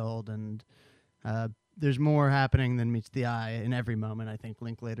coiled, and there's more happening than meets the eye in every moment, I think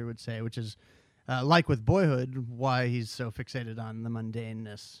Linklater would say, which is, like with Boyhood, why he's so fixated on the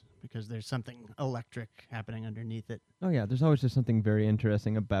mundaneness, because there's something electric happening underneath it. Oh, yeah, there's always just something very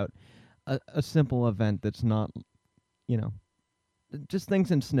interesting about a simple event that's not, just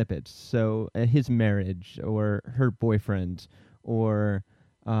things in snippets. So his marriage, or her boyfriend, or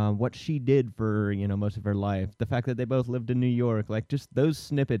what she did for, most of her life. The fact that they both lived in New York, like, just those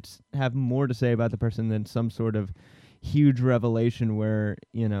snippets have more to say about the person than some sort of huge revelation where,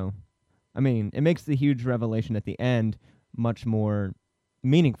 I mean, it makes the huge revelation at the end much more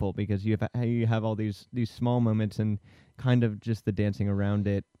meaningful, because you have all these small moments, and kind of just the dancing around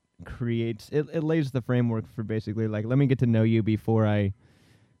it creates, it lays the framework for basically, like, let me get to know you before I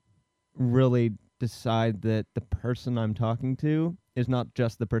really decide that the person I'm talking to is not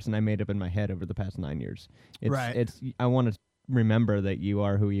just the person I made up in my head over the past 9 years. I want to remember that you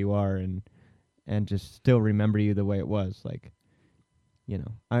are who you are, and just still remember you the way it was. Like,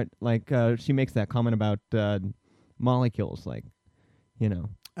 she makes that comment about molecules, like,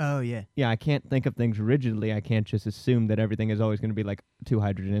 Oh, yeah. yeah, I can't think of things rigidly. I can't just assume that everything is always going to be like two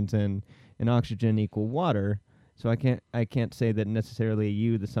hydrogens and an oxygen equal water. So I can't say that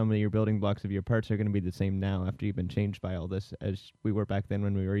necessarily the sum of your building blocks of your parts are going to be the same now after you've been changed by all this as we were back then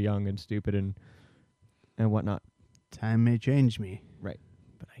when we were young and stupid and whatnot. Time may change me. Right.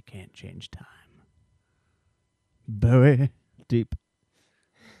 But I can't change time. Bowie. Deep.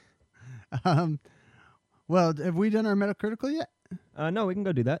 Well, have we done our Metacritical yet? No, we can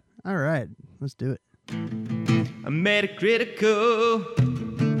go do that. All right. Let's do it. I'm Metacritical.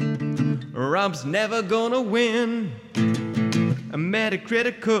 Rob's never gonna win. I'm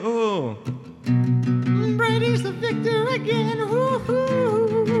Metacritical. Brady's the victor again.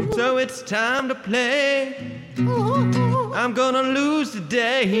 Woo-hoo. So it's time to play. Ooh. I'm gonna lose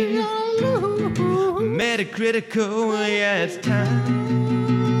today. Metacritical, yeah, it's time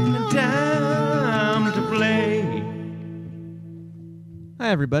to play. Hi,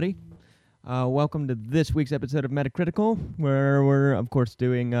 everybody. Welcome to this week's episode of Metacritical, where we're, of course,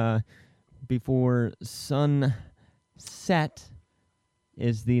 doing Before Sunset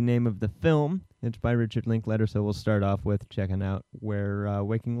is the name of the film. It's by Richard Linklater, so we'll start off with checking out where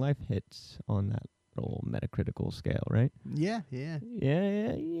Waking Life hits on that little Metacritical scale, right? Yeah. Yeah.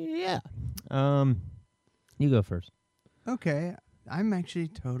 You go first. Okay, I'm actually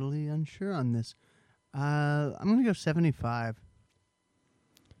totally unsure on this. I'm gonna go 75.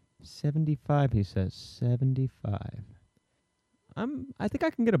 75, he says. 75. I think I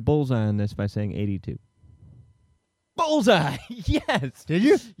can get a bullseye on this by saying 82. Bullseye! Yes! Did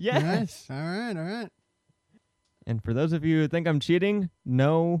you? Yes! Nice. All right. All right. And for those of you who think I'm cheating,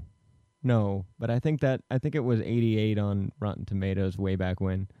 no. But I think it was 88 on Rotten Tomatoes way back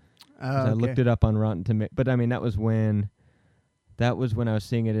when. Oh, 'Cause I looked it up on Rotten Tomatoes. But I mean, that was when I was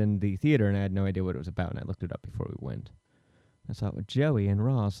seeing it in the theater and I had no idea what it was about, and I looked it up before we went. I saw it with Joey and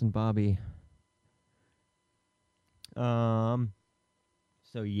Ross and Bobby.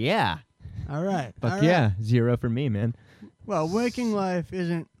 So yeah. All right. Fuck all right. yeah. 0 for me, man. Well, Waking Life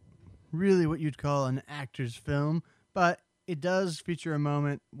isn't really what you'd call an actor's film, but it does feature a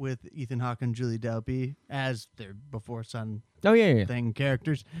moment with Ethan Hawke and Julie Delpy as their before sun Oh yeah. thing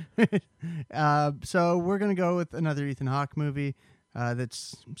characters. So we're gonna go with another Ethan Hawke movie.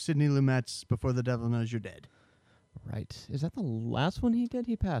 That's Sidney Lumet's Before the Devil Knows You're Dead. Right. Is that the last one he did?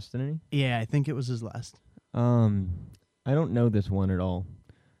 He passed, didn't he? Yeah, I think it was his last. I don't know this one at all.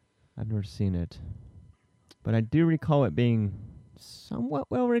 I've never seen it. But I do recall it being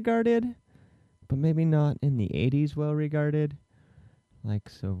somewhat well regarded, but maybe not in the 80s well regarded. Like,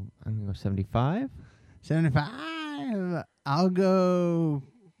 so I'm going to go 75. 75. I'll go.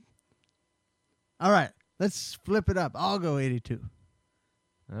 All right, let's flip it up. I'll go 82.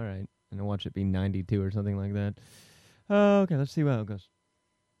 All right. And I'll watch it be 92 or something like that. Okay, let's see how it goes.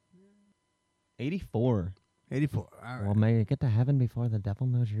 84. 84. All right. Well, may you get to heaven before the devil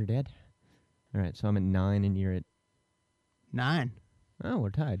knows you're dead. All right, so I'm at 9 and you're at... 9. Oh,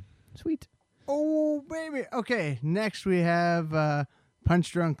 we're tied. Sweet. Oh, baby. Okay, next we have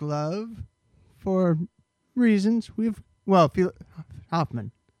Punch Drunk Love for reasons.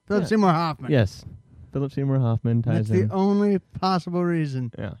 Hoffman. Philip Yeah. Seymour Hoffman. Yes. Philip Seymour Hoffman ties That's in. the only possible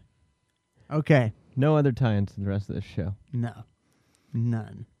reason. Yeah. Okay. No other tie-ins to the rest of this show. No.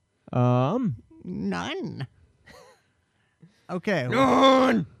 None. None. Okay.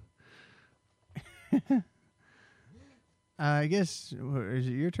 None! I guess, is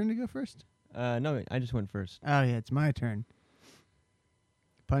it your turn to go first? No, I just went first. Oh, yeah, it's my turn.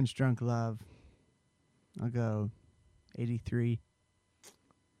 Punch Drunk Love. I'll go 83.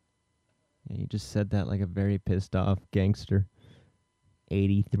 Yeah, you just said that like a very pissed off gangster.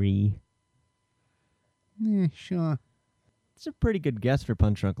 83. Yeah, sure. It's a pretty good guess for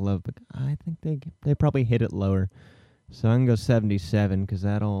Punch Drunk Love, but I think they probably hit it lower. So I'm going to go 77 because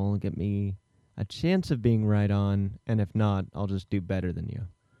that'll get me a chance of being right on, and if not, I'll just do better than you.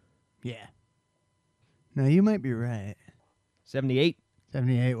 Yeah. No, you might be right. 78.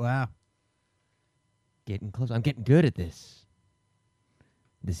 78, wow. Getting close. I'm getting good at this.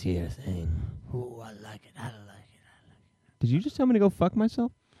 This here thing. Oh, I like it. I like it. Did you just tell me to go fuck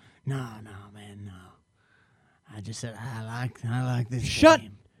myself? No, man, no. I just said I like this Shut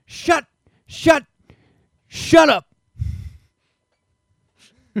game. Shut up!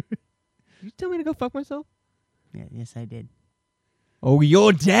 You tell me to go fuck myself? Yeah, yes, I did. Oh,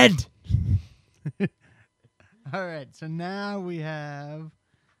 you're dead! All right, so now we have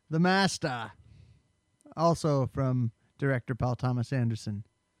The Master, also from director Paul Thomas Anderson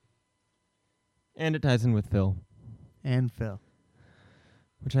And it ties in with Phil, and Phil.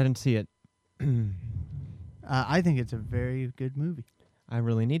 which I didn't see it. I think it's a very good movie. I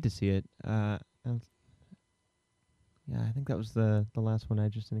really need to see it. Yeah, I think that was the last one I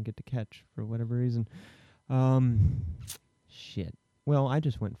just didn't get to catch for whatever reason. Shit. Well, I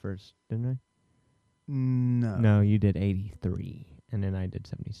just went first, didn't I? No. No, you did 83, and then I did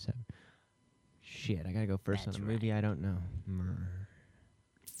 77. Shit, I gotta go first That's on a movie I don't know.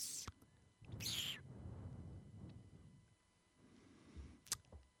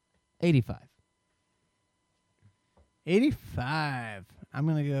 85. 85. I'm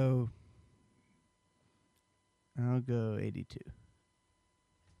going to go... I'll go 82.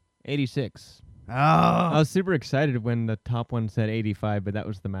 86. Oh. I was super excited when the top one said 85, but that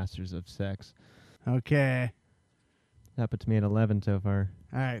was The Masters of Sex. Okay. That puts me at 11 so far.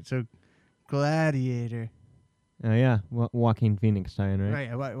 All right, so Gladiator. Oh, yeah. Joaquin Phoenix tie-in,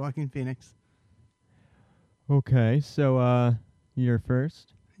 right? Right, Joaquin Phoenix. Okay, so you're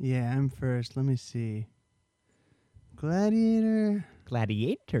first. Yeah, I'm first. Let me see. Gladiator.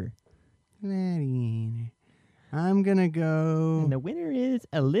 Gladiator. I'm going to go... And the winner is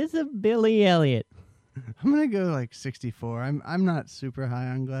Elizabeth Billy Elliot. I'm going to go like 64. I'm not super high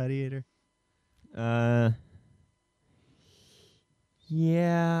on Gladiator.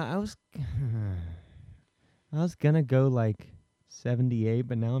 Yeah, I was gonna go like 78,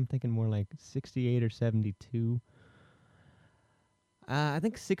 but now I'm thinking more like 68 or 72. I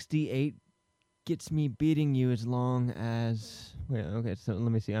think 68 gets me beating you as long as... Wait, okay, so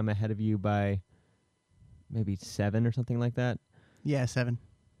let me see. I'm ahead of you by maybe 7 or something like that. Yeah, 7.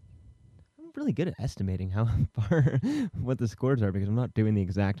 I'm really good at estimating how far what the scores are because I'm not doing the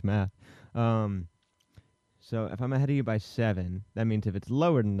exact math. So if I'm ahead of you by 7, that means if it's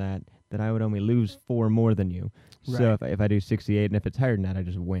lower than that, then I would only lose 4 more than you. So Right. if I do 68, and if it's higher than that, I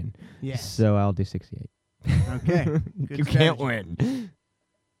just win. Yes. So I'll do 68. Okay. Good You can't strategy. win.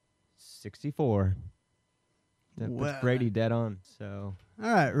 64. That puts Well, Brady dead on. So All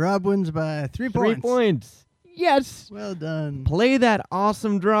right. Rob wins by 3 3 points. points. Yes. Well done. Play that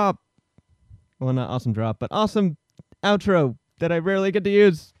awesome drop. Well, not awesome drop, but awesome outro that I rarely get to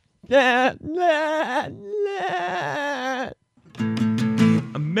use. I'm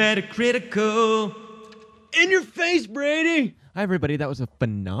Metacritical. In your face, Brady. Hi, everybody. That was a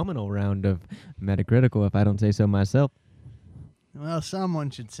phenomenal round of Metacritical, if I don't say so myself. Well, someone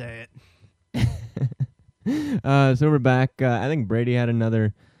should say it. So we're back. I think Brady had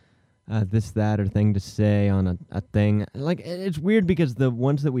another this, that, or thing to say on a thing. Like, it's weird because the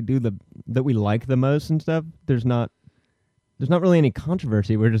ones that we do that we like the most and stuff, there's not really any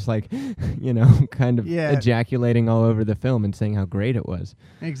controversy. We're just like, kind of Yeah. ejaculating all over the film and saying how great it was.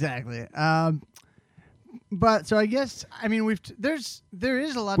 Exactly. But so I guess there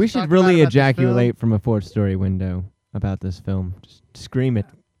is a lot. We to talk should really about this film. ejaculate from a 4th-story window about this film. Just scream it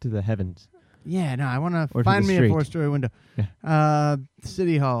to the heavens. Yeah, no, I want Or to to find the me street. a 4-story window. Yeah.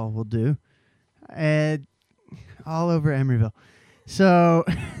 City Hall will do. All over Emeryville. So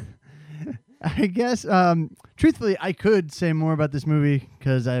I guess, truthfully, I could say more about this movie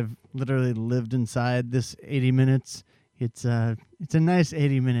because I've literally lived inside this 80 minutes. It's a nice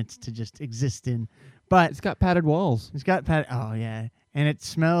 80 minutes to just exist in. But It's got padded walls. it's got oh yeah, and it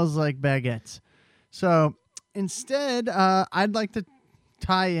smells like baguettes. So instead, I'd like to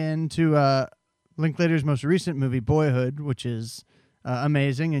tie into Linklater's most recent movie, Boyhood, which is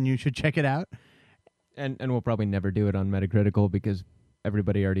amazing, and you should check it out. And we'll probably never do it on Metacritical because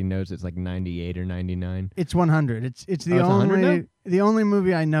everybody already knows it's like 98 or 99. It's 100. It's the it's 100 now? only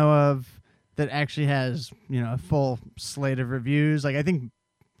movie I know of that actually has a full slate of reviews. Like I think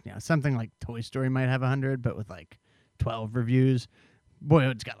something like Toy Story might have 100, but with like 12 reviews.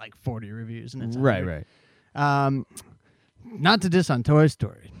 Boyhood's got like 40 reviews, and it's 100. Right. Not to diss on Toy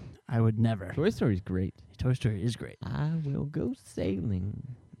Story. I would never. Toy Story's great. Toy Story is great. I will go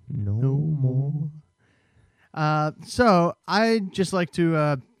sailing no more. So I'd just like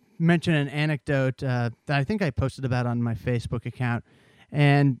to mention an anecdote that I think I posted about on my Facebook account.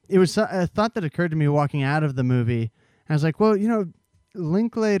 And it was a thought that occurred to me walking out of the movie. I was like, well,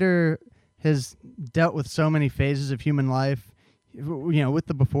 Linklater has dealt with so many phases of human life. With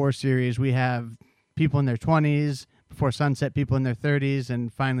the Before series, we have people in their 20s, Before Sunset, people in their 30s,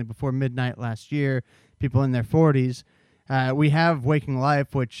 and finally Before Midnight last year, people in their 40s. We have Waking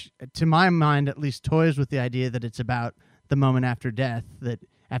Life, which, to my mind, at least toys with the idea that it's about the moment after death, that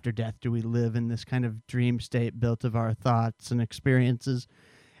after death do we live in this kind of dream state built of our thoughts and experiences.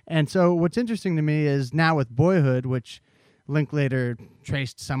 And so what's interesting to me is now with Boyhood, which Linklater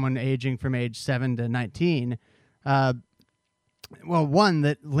traced someone aging from age 7 to 19, one,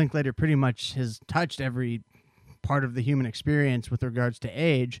 that Linklater pretty much has touched every part of the human experience with regards to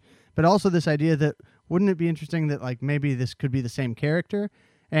age, but also this idea that wouldn't it be interesting that like maybe this could be the same character?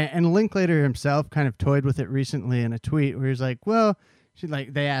 And Linklater himself kind of toyed with it recently in a tweet where he's like, well,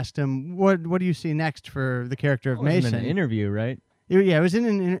 they asked him, what do you see next for the character of Mason? In an interview, right? Yeah, it was in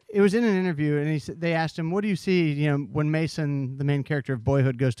an interview, and they asked him, "What do you see? When Mason, the main character of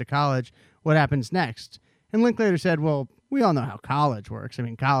Boyhood, goes to college, what happens next?" And Linklater said, "Well, we all know how college works. I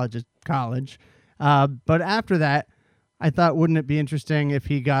mean, college is college. But after that, I thought, wouldn't it be interesting if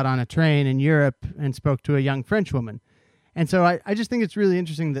he got on a train in Europe and spoke to a young French woman?" And so I just think it's really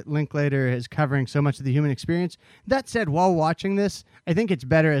interesting that Linklater is covering so much of the human experience. That said, while watching this, I think it's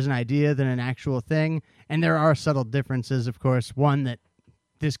better as an idea than an actual thing. And there are subtle differences, of course. One, that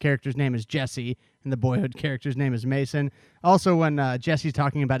this character's name is Jesse and the Boyhood character's name is Mason. Also, when Jesse's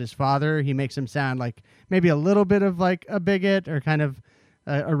talking about his father, he makes him sound like maybe a little bit of like a bigot or kind of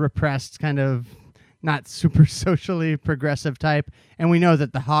a repressed kind of not super socially progressive type. And we know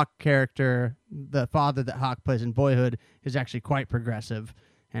that the Hawk character, the father that Hawk plays in Boyhood, is actually quite progressive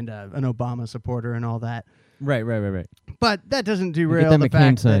and an Obama supporter and all that. Right. But that doesn't Get derail that the McCain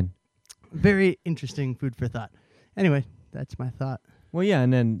fact that sign. very interesting food for thought. Anyway, that's my thought. Well, yeah,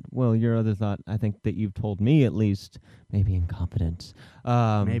 and then, your other thought, I think that you've told me at least, maybe in confidence,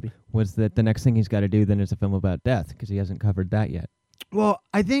 Maybe. was that the next thing he's got to do then is a film about death, because he hasn't covered that yet. Well,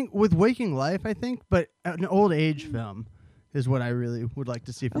 I think with Waking Life, but an old age film, is what I really would like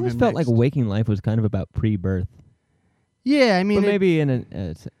to see I from always him felt next. like Waking Life was kind of about pre-birth. Yeah, I mean, But maybe in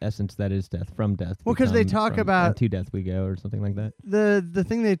an essence that is death. From death. Well, 'cause they talk about- and to death we go, or something like that. the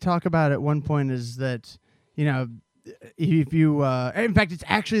thing they talk about at one point is that, you know, if you in fact it's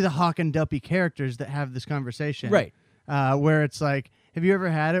actually the Hawk and Duppy characters that have this conversation, where it's like, have you ever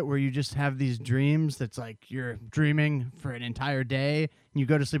had it where you just have these dreams that's like you're dreaming for an entire day and you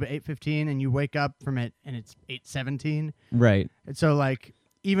go to sleep at 8:15 and you wake up from it and it's 8:17, Right. and so like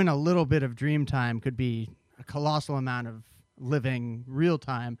even a little bit of dream time could be a colossal amount of living real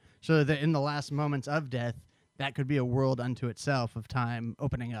time, so that in the last moments of death that could be a world unto itself of time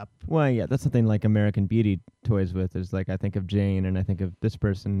opening up. Well, yeah, that's something like American Beauty toys with. Is like I think of Jane and I think of this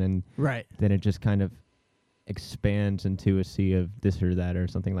person, and Right. then it just kind of expands into a sea of this or that or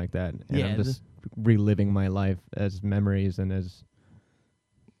something like that. And Yeah, I'm just reliving my life as memories and as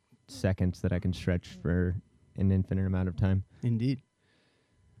seconds that I can stretch for an infinite amount of time. Indeed.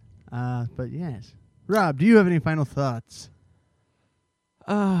 But yes. Rob, do you have any final thoughts?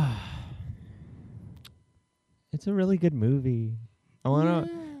 It's a really good movie. I'm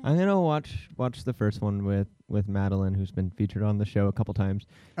gonna watch the first one with Madeline, who's been featured on the show a couple times.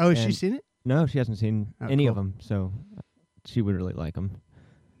 Oh, has she And- seen it? No, she hasn't seen Oh, any of cool. them, so she would really like them.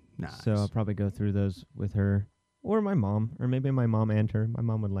 Nice. So I'll probably go through those with her, or my mom, or maybe my mom and her. My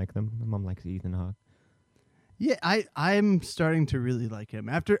mom would like them. My mom likes Ethan Hawke. Yeah, I'm starting to really like him.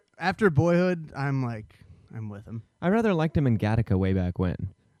 After Boyhood, I'm with him. I rather liked him in Gattaca way back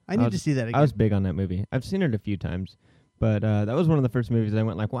when. I need was- to see that again. I was big on that movie. I've seen it a few times, but that was one of the first movies I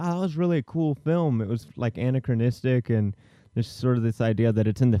went like, wow, that was really a cool film. It was like anachronistic, and there's sort of this idea that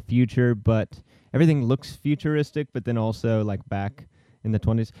it's in the future, but everything looks futuristic, but then also like back in the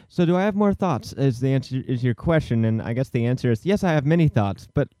 20s. So do I have more thoughts? Is the answer is your question? And I guess the answer is yes, I have many thoughts,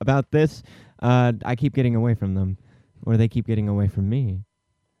 but about this, I keep getting away from them, or they keep getting away from me.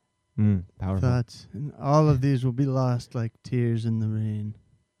 Powerful. Thoughts, and all of these will be lost like tears in the rain.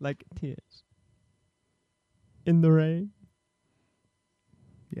 Like tears in the rain.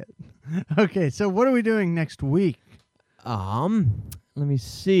 Okay, so what are we doing next week? Let me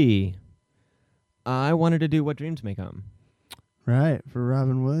see. I wanted to do What Dreams May Come. Right, for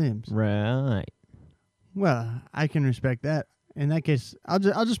Robin Williams. Right. Well, I can respect that. In that case, I'll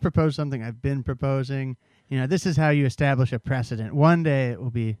just propose something I've been proposing. You know, this is how you establish a precedent. One day it will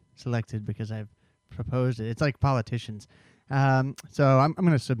be selected because I've proposed it. It's like politicians. So I'm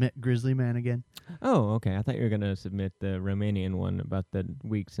going to submit Grizzly Man again. Oh, okay. I thought you were going to submit the Romanian one about the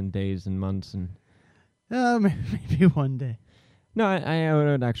weeks and days and months. And Maybe one day. no, I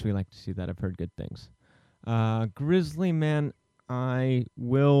would actually like to see that. I've heard good things. Grizzly Man, I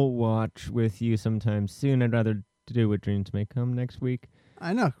will watch with you sometime soon. I'd rather do What Dreams May Come next week.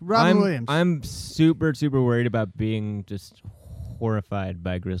 I know. Robin Williams. I'm super, super worried about being just horrified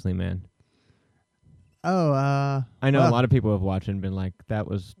by Grizzly Man. I I know a lot of people have watched it and been like, that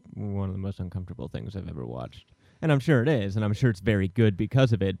was one of the most uncomfortable things I've ever watched. And I'm sure it is, and I'm sure it's very good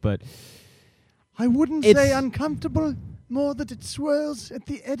because of it, but I wouldn't It's- say uncomfortable, more that it swirls at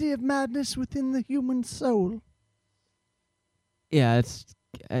the eddy of madness within the human soul. yeah,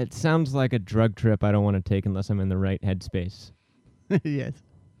 it sounds like a drug trip I don't want to take unless I'm in the right headspace, Yes.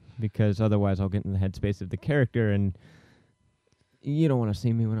 because otherwise I'll get in the headspace of the character, and you don't want to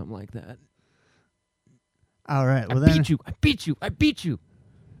see me when I'm like that. All right. Well, I then. beat you. I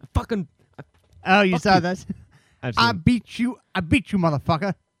fucking... Oh, you Fuck saw you. that? I've I seen- beat you,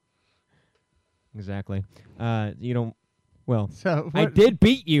 motherfucker. Exactly. You don't... Well, So I what- did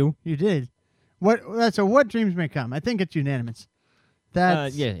beat you. You did. So what dreams may come? I think it's unanimous.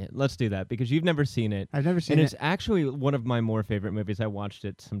 That's Yeah, let's do that, because you've never seen it. I've never seen And it. it's actually one of my more favorite movies. I watched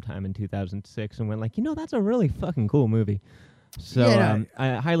it sometime in 2006 and went like, that's a really fucking cool movie. So Yeah, no, I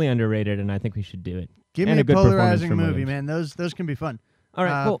highly underrated, and I think we should do it. Give and me a a good performance polarizing from movie, Williams. man. Those can be fun. All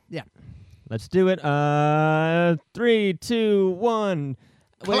right, cool. Yeah. Let's do it. 3, 2, 1.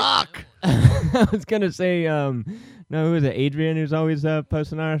 Wait, Clock. I was gonna say, no, who is it? Adrian, who's always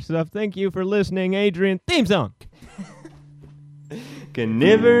posting our stuff. Thank you for listening, Adrian. Theme song.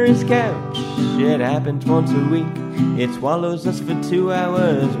 Carnivorous couch. It happens once a week. It swallows us for 2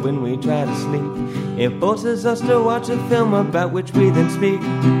 hours when we try to sleep. It forces us to watch a film about which we then speak.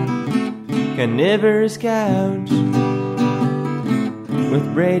 Carnivorous couch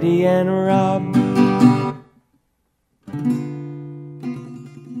with Brady and Rob.